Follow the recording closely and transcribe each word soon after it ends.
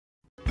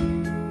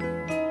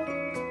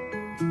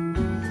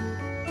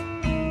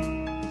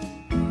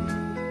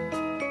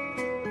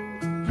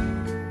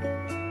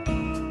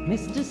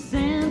Mr.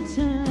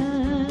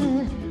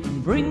 Santa,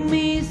 bring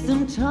me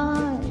some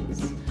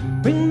toys.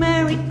 Bring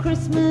Merry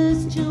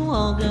Christmas to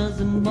all girls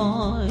and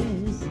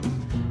boys.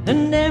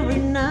 And every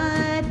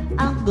night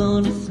I'll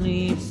go to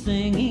sleep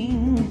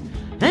singing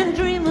and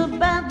dream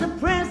about the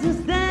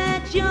presents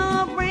that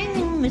you're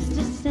bringing.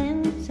 Mr.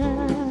 Santa,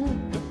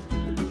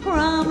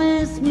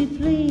 promise me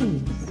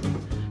please,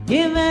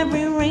 give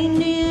every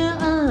reindeer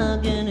a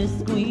hug and a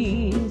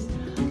squeeze.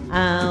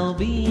 I'll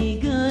be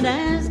good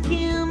as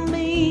can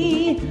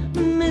be.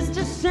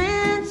 Mr.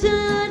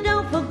 Santa,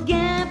 don't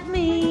forget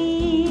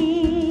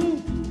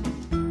me.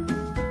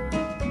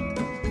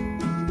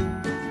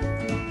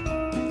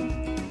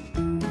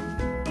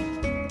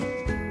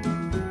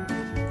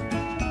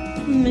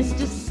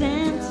 Mr.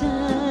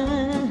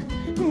 Santa,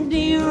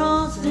 dear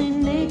old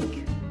Saint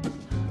Nick,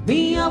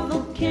 be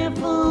awful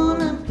careful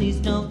and please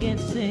don't get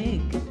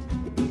sick.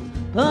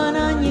 Put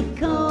on your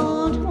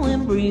coat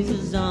when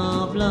breezes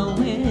are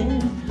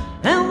blowing,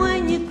 and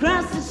when you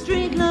cross the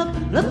street, look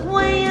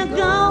where you're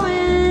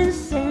going.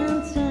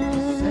 Santa,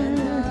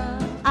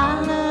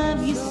 I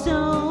love you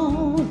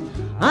so.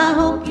 I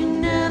hope you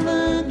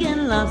never get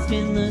lost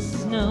in the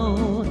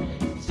snow.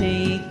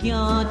 Take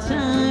your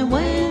time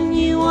when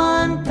you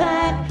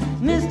unpack.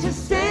 Mr.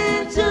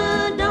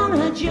 Santa, don't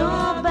hurt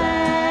your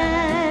back.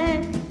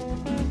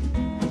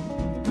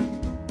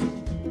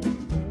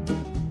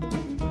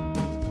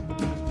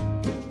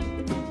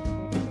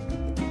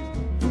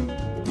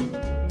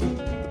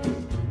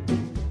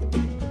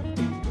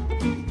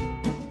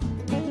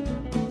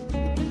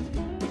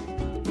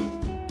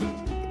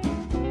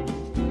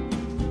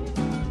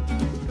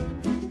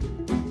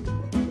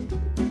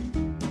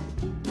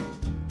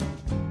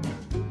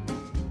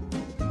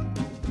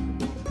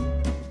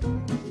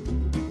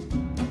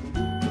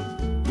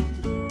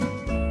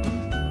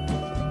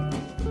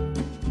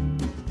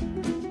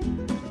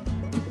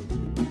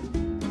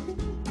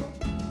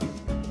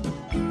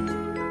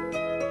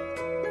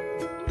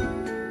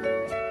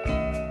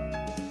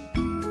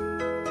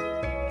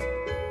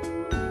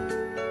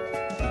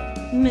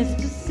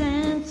 Mr.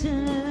 Santa,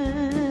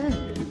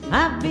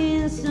 I've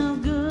been so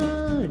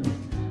good.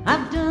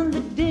 I've done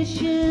the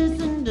dishes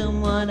and done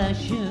what I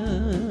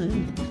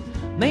should.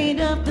 Made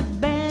up the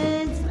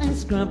beds and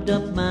scrubbed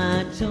up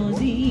my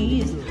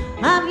toesies.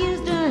 I've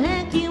used a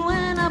hanky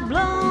when I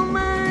blow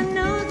my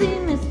nosy.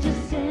 Mr.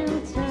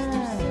 Santa,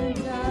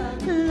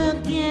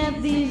 look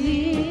at these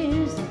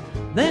ears.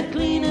 They're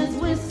clean as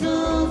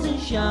whistles and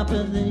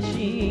sharper than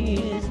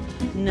shears.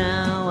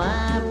 Now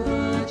I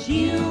put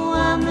you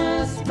on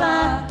the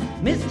spot.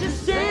 Mr.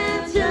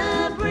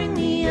 Santa, bring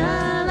me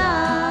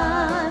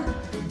alive.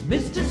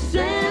 Mr. Santa,